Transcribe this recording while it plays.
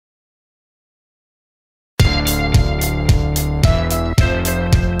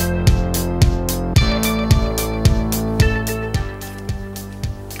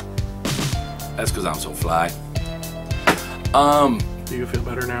lie. Do you feel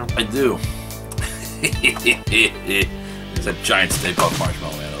better now? I do. There's a giant Stay Puft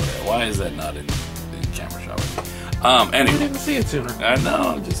Marshmallow Man over there. Why is that not in camera shot with me? Anyway. I didn't see it sooner. I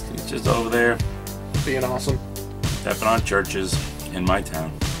know, it's just over there. Being awesome. Stepping on churches in my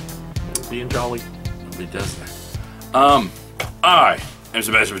town. Being jolly. Nobody does that. I am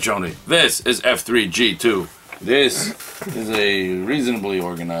Sebastian Piccioni. This is F3G2. This is a reasonably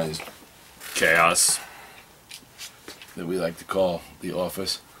organized chaos that we like to call the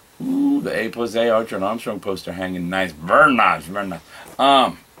office. Ooh, the A+A Archer and Armstrong poster hanging nice. Very nice, very nice.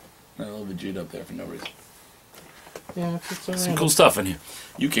 A little bit G'd up there for no reason. Yeah, it's some cool stuff in here.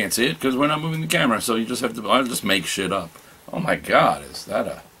 You can't see it because we're not moving the camera, so you just have to. I'll just make shit up. Oh my God, is that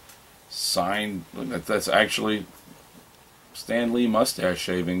a sign? Look, that's actually Stan Lee mustache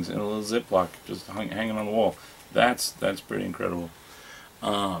shavings in a little Ziploc just hanging on the wall. That's pretty incredible.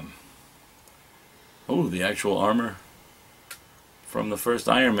 Oh, the actual armor from the first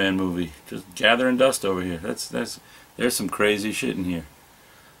Iron Man movie, just gathering dust over here. There's some crazy shit in here.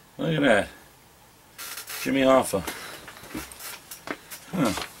 Look at that, Jimmy Hoffa.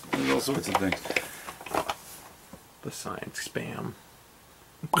 Huh? There's all sorts of things. The science spam.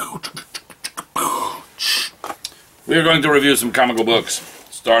 We are going to review some comical books,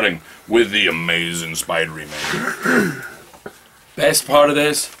 starting with The Amazing Spider-Man. Best part of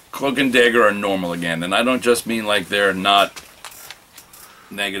this, Cloak and Dagger are normal again, and I don't just mean like they're not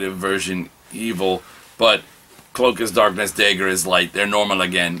negative version evil, but Cloak is darkness, Dagger is light. They're normal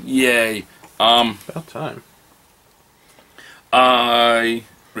again. Yay. About time. I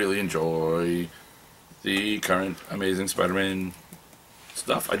really enjoy the current Amazing Spider-Man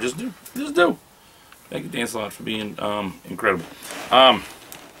stuff. I just do. Thank you, Dan Slott, for being incredible.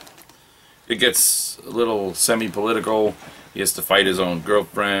 It gets a little semi-political. He has to fight his own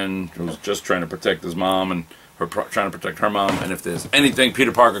girlfriend, who's just trying to protect his mom, and trying to protect her mom. And if there's anything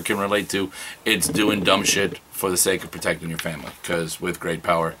Peter Parker can relate to, it's doing dumb shit for the sake of protecting your family. Because with great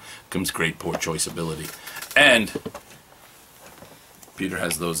power comes great poor choice ability. And Peter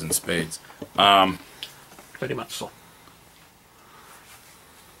has those in spades. Pretty much so.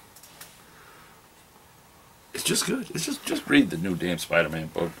 It's just good. It's just read the new damn Spider-Man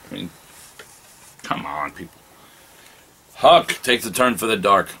book. I mean, come on, people. Huck takes a turn for the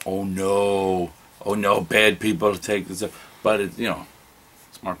dark. Oh no, bad people take this. But it,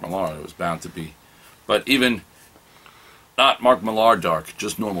 it's Mark Millar. It was bound to be. But even not Mark Millar dark,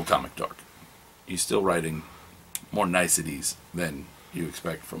 just normal comic dark. He's still writing more niceties than you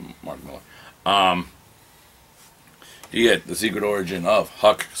expect from Mark Millar. You get the secret origin of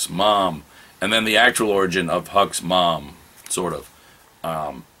Huck's mom. And then the actual origin of Huck's mom, sort of.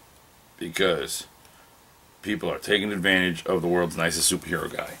 Because people are taking advantage of the world's nicest superhero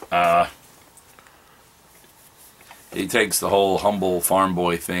guy. He takes the whole humble farm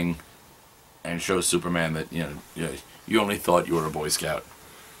boy thing and shows Superman that, you only thought you were a Boy Scout.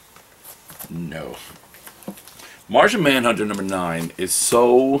 No. Martian Manhunter #9 is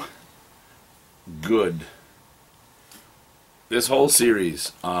so good. This whole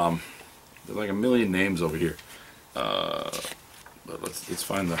series, there's like a million names over here. But let's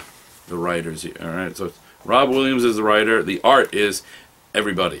find the writers here. Alright, so Rob Williams is the writer. The art is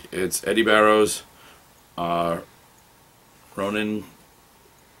everybody. It's Eddie Barrows, Ronan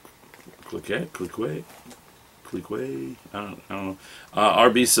Cliquet, I don't know.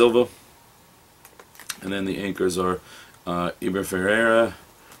 R.B. Silva. And then the anchors are Iber Ferreira,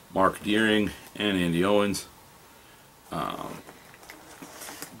 Mark Deering, and Andy Owens.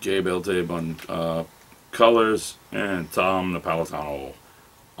 Jay Beltabe on colors, and Tom Napolitano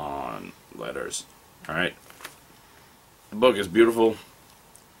on letters. Alright. The book is beautiful.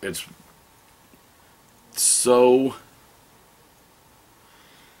 It's so...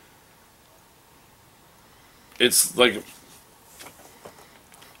 It's like...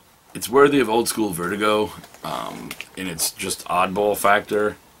 It's worthy of old school Vertigo in its just oddball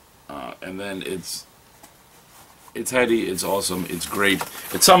factor. And then it's heady, it's awesome, it's great.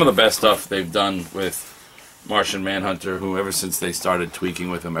 It's some of the best stuff they've done with Martian Manhunter, who ever since they started tweaking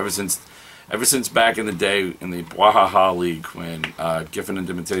with him, ever since back in the day in the Wahaha League, when Giffen and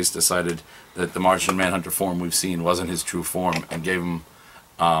DeMatteis decided that the Martian Manhunter form we've seen wasn't his true form and gave him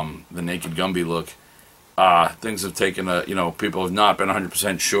the Naked Gumby look. Things have taken people have not been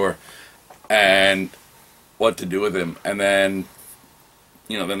 100% sure and what to do with him, and then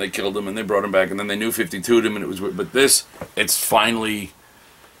then they killed him and they brought him back, and then they New 52'd him, and it was weird. But it's finally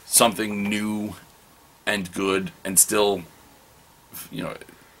something new and good, and still,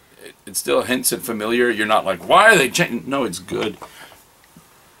 it still hints at familiar. You're not like, why are they changing? No, it's good.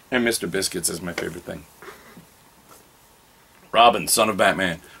 And Mr. Biscuits is my favorite thing. Robin, son of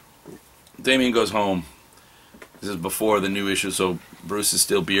Batman. Damian goes home. This is before the new issue, so Bruce is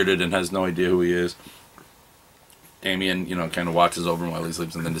still bearded and has no idea who he is. Damian, kind of watches over him while he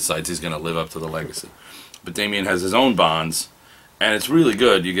sleeps and then decides he's going to live up to the legacy. But Damian has his own bonds, and it's really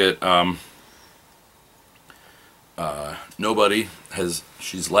good. You get Nobody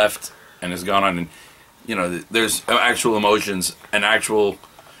she's left and has gone on, and there's actual emotions and a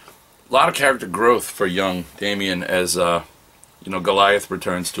lot of character growth for young Damian as Goliath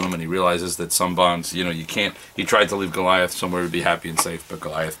returns to him, and he realizes that some bonds, you can't. He tried to leave Goliath somewhere to be happy and safe, but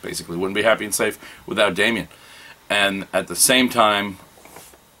Goliath basically wouldn't be happy and safe without Damian. And at the same time,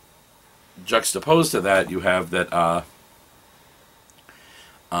 juxtaposed to that, you have that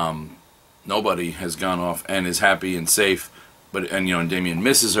Nobody has gone off and is happy and safe, and Damian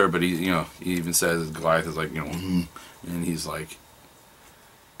misses her, but he even says Goliath is like, and he's like,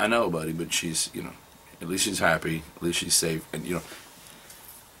 I know, buddy, but she's, at least she's happy, at least she's safe, and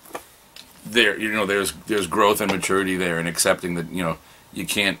there's growth and maturity there, and accepting that you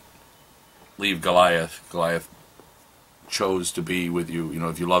can't leave Goliath. Goliath chose to be with you.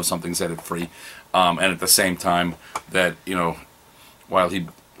 If you love something, set it free. And at the same time, that while he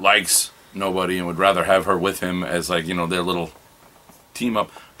likes Nobody and would rather have her with him as their little team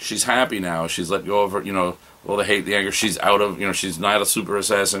up, she's happy now. She's let go of her, all the hate, the anger. She's out of, she's not a super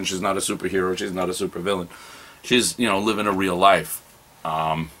assassin. She's not a superhero. She's not a super villain. She's, living a real life.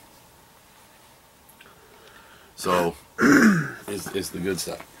 So, it's the good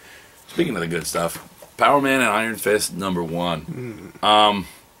stuff. Speaking of the good stuff, Power Man and Iron Fist #1.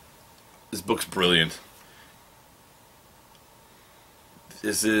 This book's brilliant.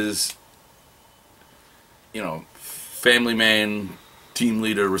 This is, family man, team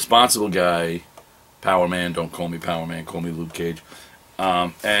leader, responsible guy, Power Man. Don't call me Power Man, call me Luke Cage.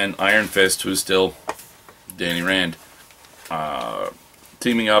 And Iron Fist, who's still Danny Rand,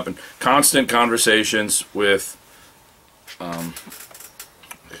 teaming up in constant conversations with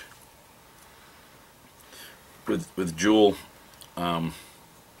Jewel.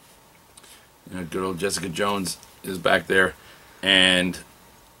 Good old Jessica Jones is back there, and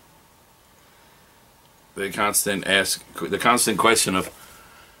the constant question of,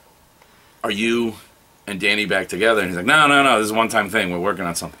 are you and Danny back together? And he's like, no, this is a one-time thing. We're working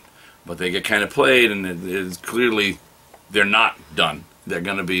on something. But they get kind of played, and it's clearly they're not done. They're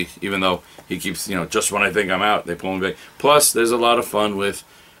going to be, even though he keeps, just when I think I'm out, they pull me back. Plus, there's a lot of fun with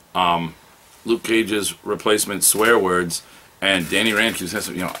Luke Cage's replacement swear words, and Danny Rand keeps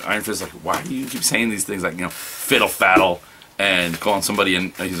saying, Iron Fist is like, why do you keep saying these things like, fiddle faddle, and calling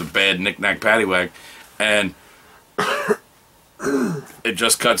somebody he's a bad knick-knack paddywhack. And it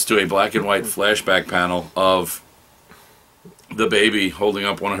just cuts to a black and white flashback panel of the baby holding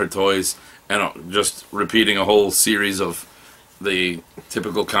up one of her toys and just repeating a whole series of the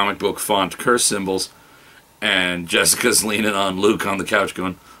typical comic book font curse symbols. And Jessica's leaning on Luke on the couch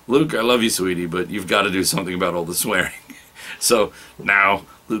going, Luke, I love you, sweetie, but you've got to do something about all the swearing. So now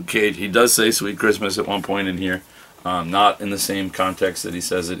Luke Cage, he does say Sweet Christmas at one point in here. Not in the same context that he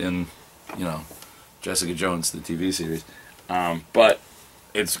says it in, Jessica Jones, the TV series. But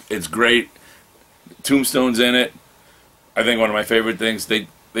it's great. Tombstone's in it. I think one of my favorite things, they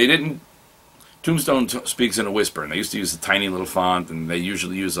didn't... Tombstone speaks in a whisper, and they used to use a tiny little font, and they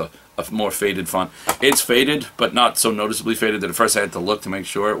usually use a more faded font. It's faded, but not so noticeably faded that at first I had to look to make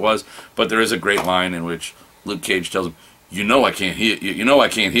sure it was. But there is a great line in which Luke Cage tells him, I can't hear you. I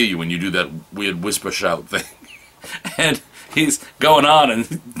can't hear you when you do that weird whisper shout thing. And he's going on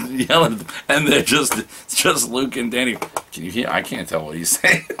and yelling at them, and it's just Luke and Danny. Can you hear? I can't tell what he's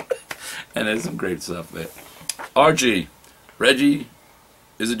saying. And there's some great stuff there. Reggie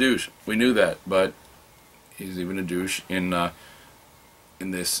is a douche. We knew that, but he's even a douche in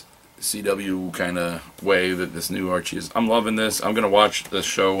this CW kind of way that this new Archie is. I'm loving this. I'm gonna watch this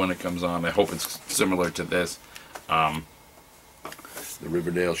show when it comes on. I hope it's similar to this, the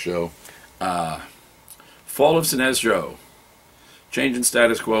Riverdale show. Fall of Sinestro. Change in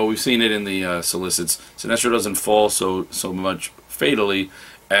status quo. We've seen it in the solicits. Sinestro doesn't fall so much fatally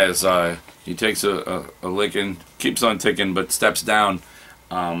as he takes a licking, keeps on ticking, but steps down.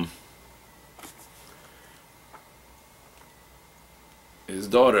 His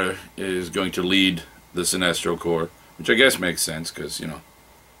daughter is going to lead the Sinestro Corps, which I guess makes sense because I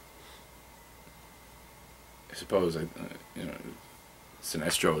suppose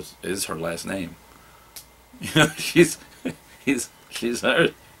Sinestro is her last name. She's his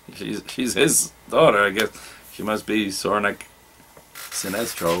daughter. I guess she must be Sornak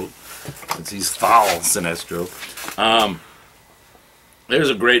Sinestro, since he's Thal Sinestro. There's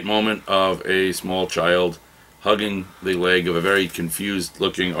a great moment of a small child hugging the leg of a very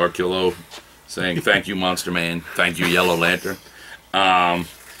confused-looking Arquillo, saying, "Thank you, Monster Man. Thank you, Yellow Lantern,"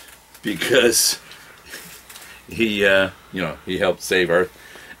 because he he helped save Earth.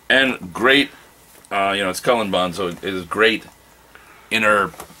 And great, it's Cullen Bunn, so it is great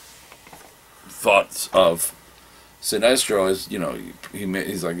inner thoughts of Sinestro. Is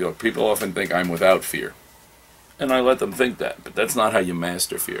he's like, people often think I'm without fear, and I let them think that, but that's not how you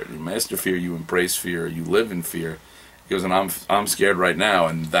master fear. You master fear, you embrace fear, you live in fear. He goes, and I'm scared right now,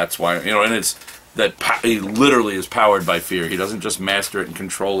 and that's why, and it's that he literally is powered by fear. He doesn't just master it and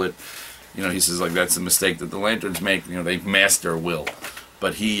control it. He says, like, that's the mistake that the Lanterns make. They master will,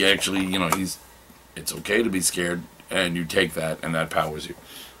 but he actually, it's okay to be scared, and you take that, and that powers you.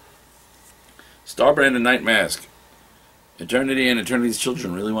 Starbrand and Night Mask. Eternity and Eternity's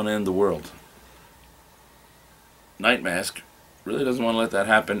children really want to end the world. Night Mask really doesn't want to let that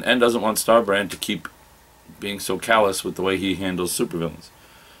happen, and doesn't want Starbrand to keep being so callous with the way he handles supervillains.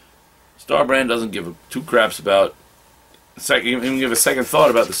 Starbrand doesn't give two craps about, even give a second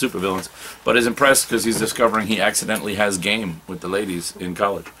thought about the supervillains, but is impressed because he's discovering he accidentally has game with the ladies in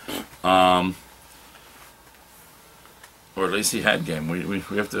college. Or at least he had game. We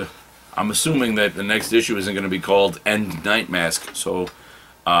have to... I'm assuming that the next issue isn't going to be called End Night Mask, so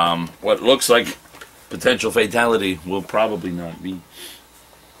what looks like potential fatality will probably not be.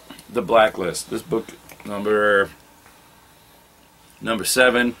 The Blacklist. This book, number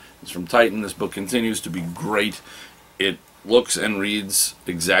 7, is from Titan. This book continues to be great. It looks and reads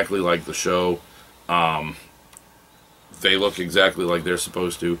exactly like the show. They look exactly like they're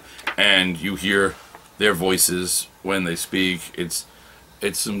supposed to, and you hear their voices when they speak. It's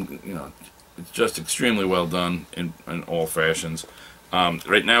some, it's just extremely well done in all fashions.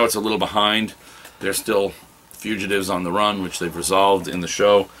 Right now it's a little behind. They're still fugitives on the run, which they've resolved in the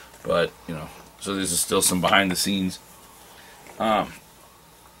show, but so there's still some behind the scenes. The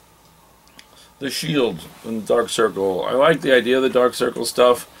Shield and the Dark Circle. I like the idea of the Dark Circle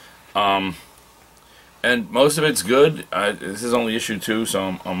stuff, and most of it's good. This is only issue 2,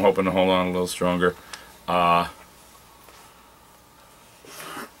 so I'm hoping to hold on a little stronger.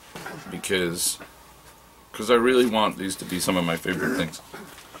 Because I really want these to be some of my favorite things.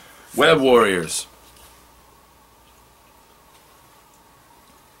 Web Warriors.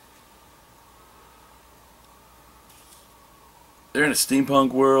 They're in a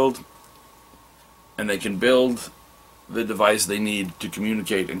steampunk world, and they can build the device they need to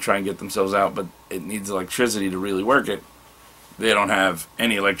communicate and try and get themselves out, but it needs electricity to really work it. They don't have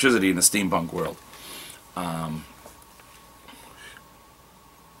any electricity in a steampunk world.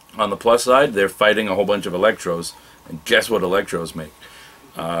 On the plus side, they're fighting a whole bunch of Electros, and guess what Electros make?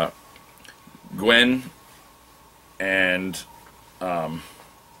 Gwen and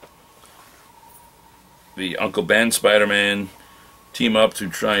the Uncle Ben Spider-Man team up to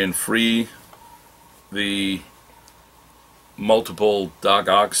try and free the multiple Doc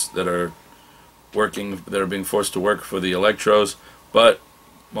Ocks that are being forced to work for the Electros, but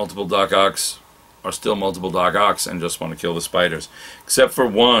multiple Doc Ocks are still multiple Doc Ocks and just want to kill the spiders. Except for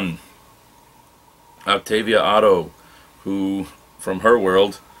one, Octavia Otto, who, from her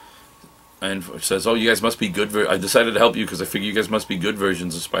world, and says, "Oh, you guys must be good. I decided to help you because I figure you guys must be good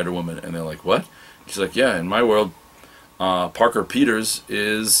versions of Spider-Woman." And they're like, "What?" She's like, "Yeah, in my world, Parker Peters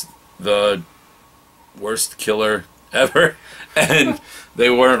is the worst killer ever." And they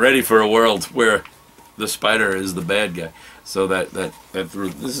weren't ready for a world where the spider is the bad guy. So that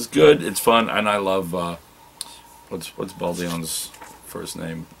this is good. It's fun, and I love what's Baldion's first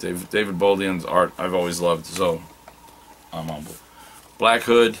name? David Baldion's art. I've always loved, so I'm humble. Black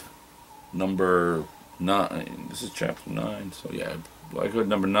Hood, number 9. This is chapter 9. So yeah, Black Hood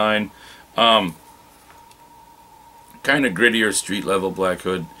number 9. Kind of grittier, street level Black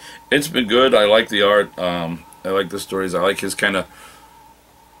Hood. It's been good. I like the art. I like the stories. I like his kind of.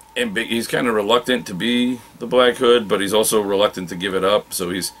 He's kind of reluctant to be the Black Hood, but he's also reluctant to give it up. So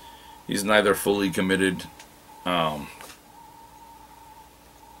he's neither fully committed, nor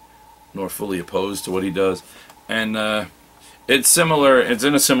fully opposed to what he does. And it's similar. It's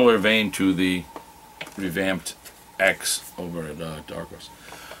in a similar vein to the revamped X over at Dark Horse.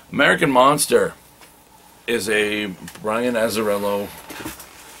 American Monster is a Brian Azzarello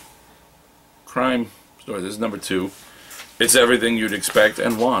crime story. This is number 2. It's everything you'd expect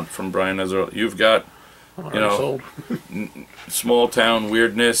and want from Brian Azzarello. You've got, small town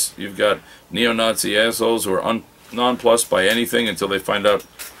weirdness. You've got neo-Nazi assholes who are nonplussed by anything until they find out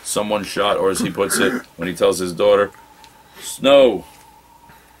someone shot, or as he puts it, when he tells his daughter, "Snow."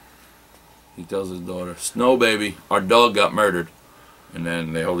 He tells his daughter, "Snow, baby, our dog got murdered." And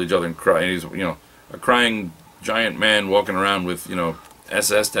then they hold each other and cry. And he's, a crying giant man walking around with, you know,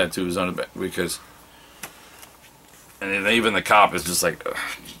 SS tattoos on it because, and then even the cop is just like,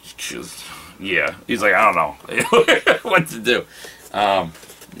 yeah, he's like, I don't know what to do.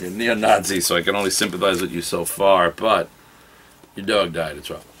 You're neo-Nazi, so I can only sympathize with you so far, but your dog died. It's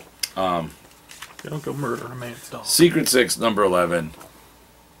rough. Don't go murder a man's dog. Secret Six, number 11.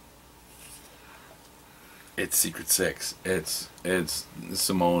 It's Secret Six. It's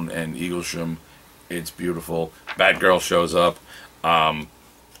Simone and Eaglesham. It's beautiful. Batgirl shows up.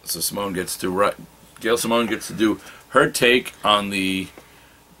 So Simone gets to Gail Simone gets to do her take on the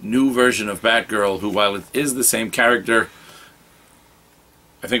new version of Batgirl, who, while it is the same character,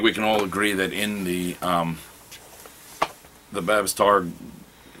 I think we can all agree that in the Babs Targ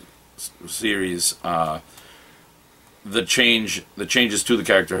series, the changes to the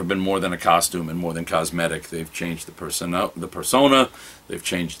character have been more than a costume and more than cosmetic. They've changed the persona, they've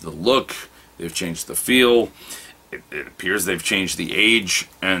changed the look, they've changed the feel. It appears they've changed the age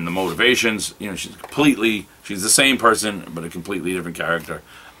and the motivations. You know, she's the same person, but a completely different character.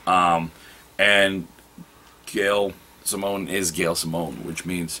 And Gail Simone is Gail Simone, which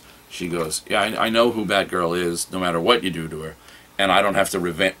means she goes, yeah, I know who Batgirl is, no matter what you do to her. And I don't have to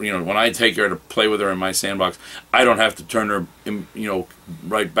revamp, you know, when I take her to play with her in my sandbox, I don't have to turn her, you know,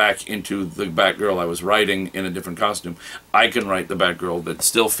 right back into the Batgirl I was writing in a different costume. I can write the Batgirl that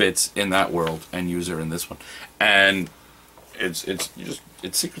still fits in that world and use her in this one. And it's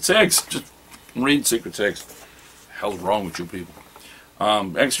Secret Six. Just read Secret Six. The hell's wrong with you people?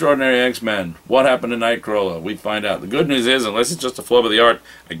 Extraordinary X-Men. What happened to Nightcrawler? We find out. The good news is, unless it's just a flub of the art,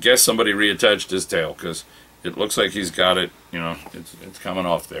 I guess somebody reattached his tail, because it looks like he's got it, you know, it's coming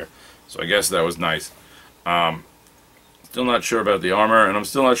off there. So I guess that was nice. Still not sure about the armor, and I'm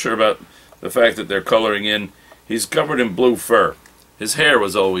still not sure about the fact that they're coloring in. He's covered in blue fur. His hair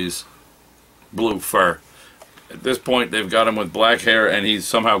was always blue fur. At this point, they've got him with black hair, and he's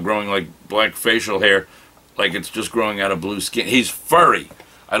somehow growing like black facial hair, like it's just growing out of blue skin. He's furry.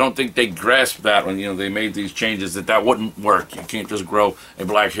 I don't think they grasped that when, you know, they made these changes, that wouldn't work. You can't just grow a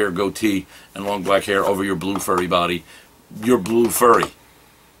black hair goatee and long black hair over your blue furry body. You're blue furry.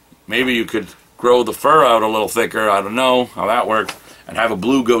 Maybe you could grow the fur out a little thicker, I don't know how that works, and have a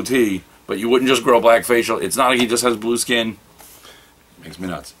blue goatee, but you wouldn't just grow black facial. It's not like he just has blue skin. Makes me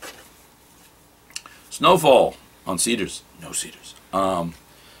nuts. Snowfall on Cedars. No Cedars.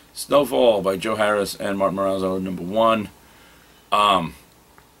 Snowfall by Joe Harris and Martin Morazzo, number 1.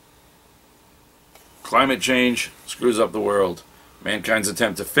 Climate change screws up the world. Mankind's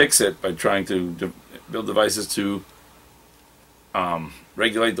attempt to fix it by trying to build devices to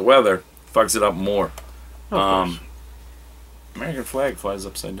regulate the weather fucks it up more. American flag flies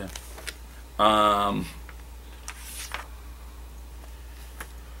upside down.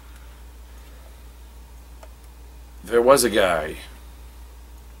 There was a guy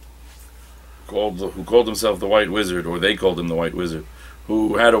who called himself the White Wizard, or they called him the White Wizard,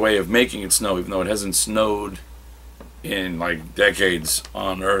 who had a way of making it snow, even though it hasn't snowed in like decades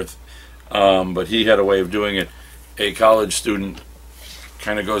on Earth. But he had a way of doing it. A college student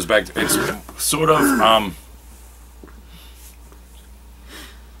kind of goes back to, it's sort of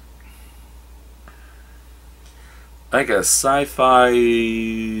like a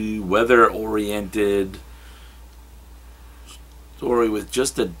sci-fi weather-oriented story with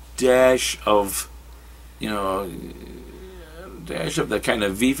just a dash of, you know, dash of the kind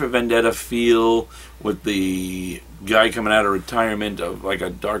of V for Vendetta feel, with the guy coming out of retirement, of like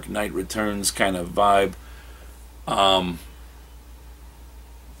a Dark Knight Returns kind of vibe,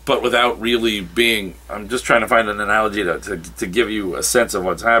 but without really being, I'm just trying to find an analogy to give you a sense of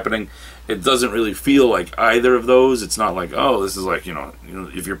what's happening. It doesn't really feel like either of those. It's not like, oh, this is like, you know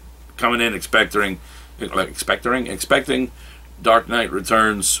if you're coming in expecting Dark Knight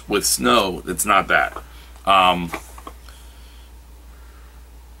Returns with snow, it's not that.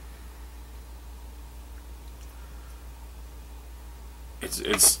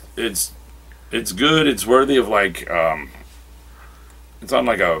 It's good. It's worthy of like it's on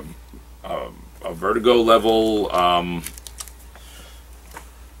like a Vertigo level,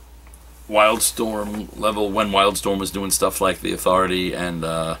 Wildstorm level, when Wildstorm was doing stuff like The Authority and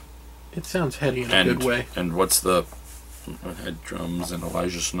it sounds heady in a good way. And what's the Head Drums and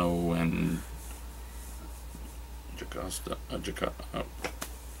Elijah Snow and Jocasta, what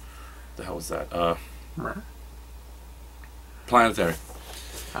the hell was that? Planetary.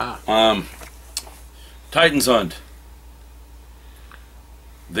 Titans Hunt.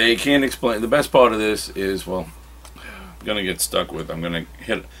 They can't explain. The best part of this is, well, gonna get stuck with. I'm gonna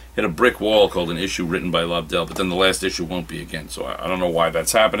hit a brick wall called an issue written by Lobdell, but then the last issue won't be again. So I don't know why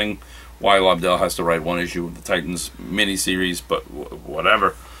that's happening. Why Lobdell has to write one issue of the Titans miniseries, but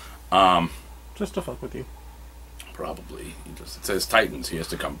whatever. Just to fuck with you. Probably. It says Titans. He has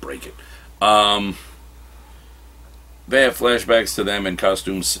to come break it. They have flashbacks to them in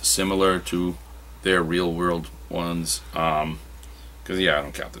costumes similar to their real world ones. Because, yeah, I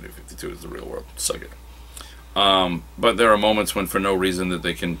don't count the New 52 as the real world. Suck it. But there are moments when, for no reason that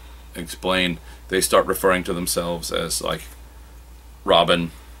they can explain, they start referring to themselves as, like,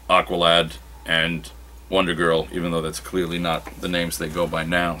 Robin, Aqualad, and Wonder Girl, even though that's clearly not the names they go by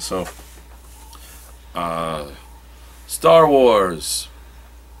now. So, Star Wars.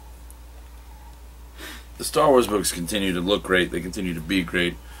 The Star Wars books continue to look great. They continue to be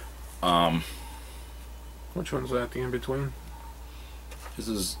great. Which one's that? The in-between? This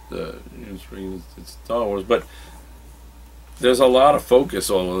is it's Star Wars, but there's a lot of focus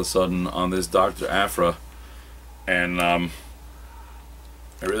all of a sudden on this Dr. Aphra, and I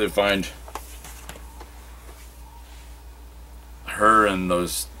really find her and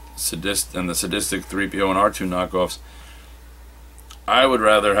those the sadistic 3PO and R2 knockoffs. I would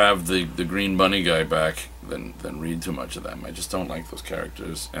rather have the Green Bunny guy back than read too much of them. I just don't like those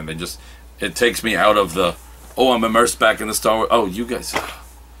characters, and it takes me out of the, oh, I'm immersed back in the Star Wars. Oh, you guys,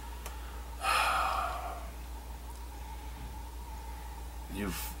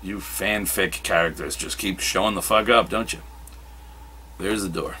 you fanfic characters just keep showing the fuck up, don't you? There's the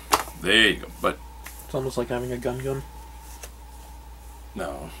door. There you go. But it's almost like having a gun.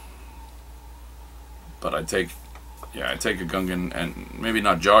 No. But I take a Gungan, and maybe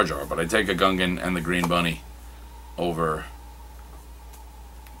not Jar Jar, but I take a Gungan and the Green Bunny over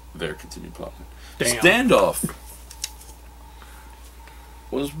their continued plot. Damn. Standoff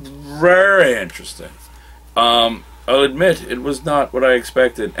was very interesting. I'll admit it was not what I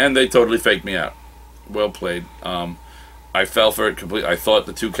expected, and they totally faked me out. Well played. I fell for it completely. I thought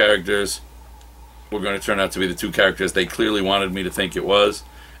the two characters were going to turn out to be the two characters they clearly wanted me to think it was.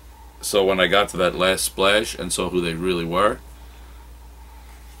 So when I got to that last splash and saw who they really were,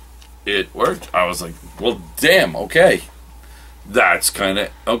 it worked. I was like, well, damn, okay. That's kind of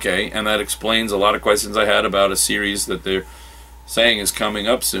okay. And that explains a lot of questions I had about a series that they're saying is coming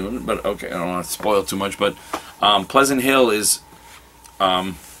up soon. But okay, I don't want to spoil too much. But Pleasant Hill is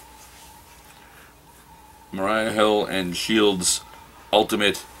Mariah Hill and S.H.I.E.L.D.'s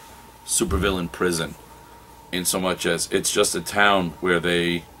ultimate supervillain prison, in so much as it's just a town where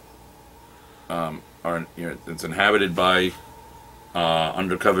they it's inhabited by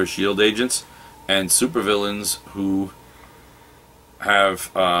undercover S.H.I.E.L.D. agents and supervillains who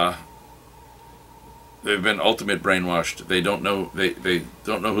have they've been ultimate brainwashed. They don't know they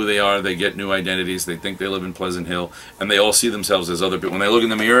don't know who they are. They get new identities. They think they live in Pleasant Hill, and they all see themselves as other people. When they look in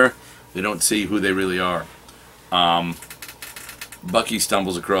the mirror, they don't see who they really are. Bucky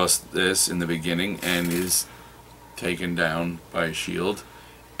stumbles across this in the beginning and is taken down by S.H.I.E.L.D.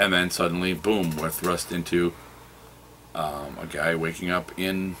 And then suddenly, boom, we're thrust into a guy waking up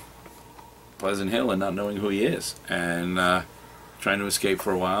in Pleasant Hill and not knowing who he is. And trying to escape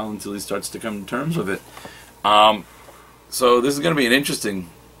for a while until he starts to come to terms with it. So this is going to be an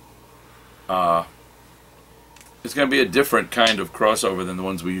interesting... it's going to be a different kind of crossover than the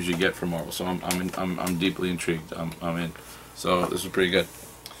ones we usually get from Marvel. So I'm deeply intrigued. I'm in. So this is pretty good.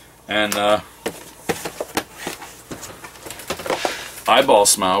 And... Eyeball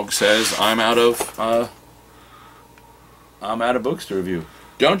Smaug says I'm out of books to review.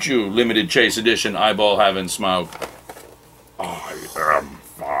 Don't you, limited chase edition Eyeball having Smaug? I am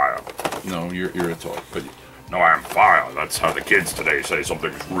fire. No, you're a toy. But no, I am fire. That's how the kids today say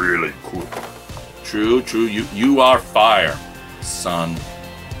something's really cool. True. You are fire, son.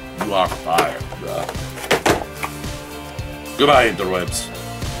 You are fire, bruh. Goodbye, interwebs.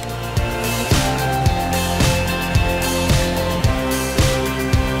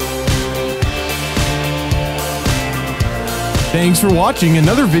 Thanks for watching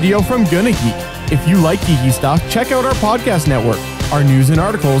another video from Gonna Geek. If you like geeky stuff, check out our podcast network, our news and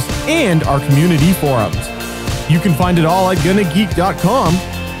articles, and our community forums. You can find it all at GonnaGeek.com,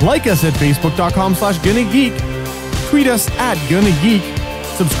 like us at Facebook.com/GonnaGeek, tweet us at GonnaGeek,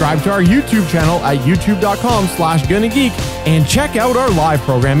 subscribe to our YouTube channel at YouTube.com/GonnaGeek, and check out our live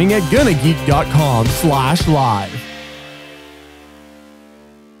programming at GonnaGeek.com/live.